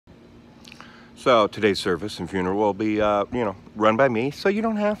So today's service and funeral will be, run by me, so you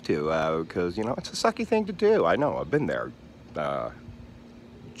don't have to, because, it's a sucky thing to do. I know, I've been there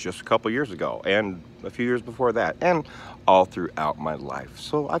just a couple years ago, and a few years before that, and all throughout my life.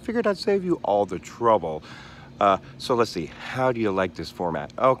 So I figured I'd save you all the trouble. So let's see, how do you like this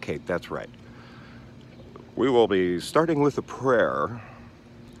format? Okay, that's right. We will be starting with a prayer,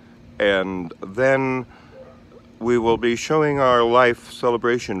 and then we will be showing our life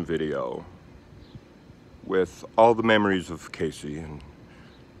celebration video with all the memories of Casey and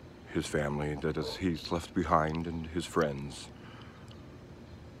his family that he's left behind and his friends.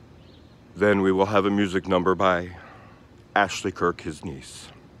 Then we will have a music number by Ashley Kirk, his niece,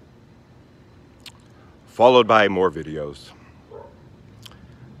 followed by more videos.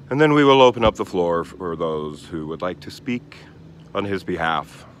 And then we will open up the floor for those who would like to speak on his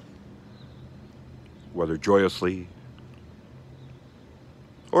behalf, whether joyously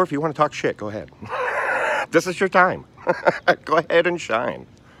or if you want to talk shit, go ahead. This is your time. Go ahead and shine.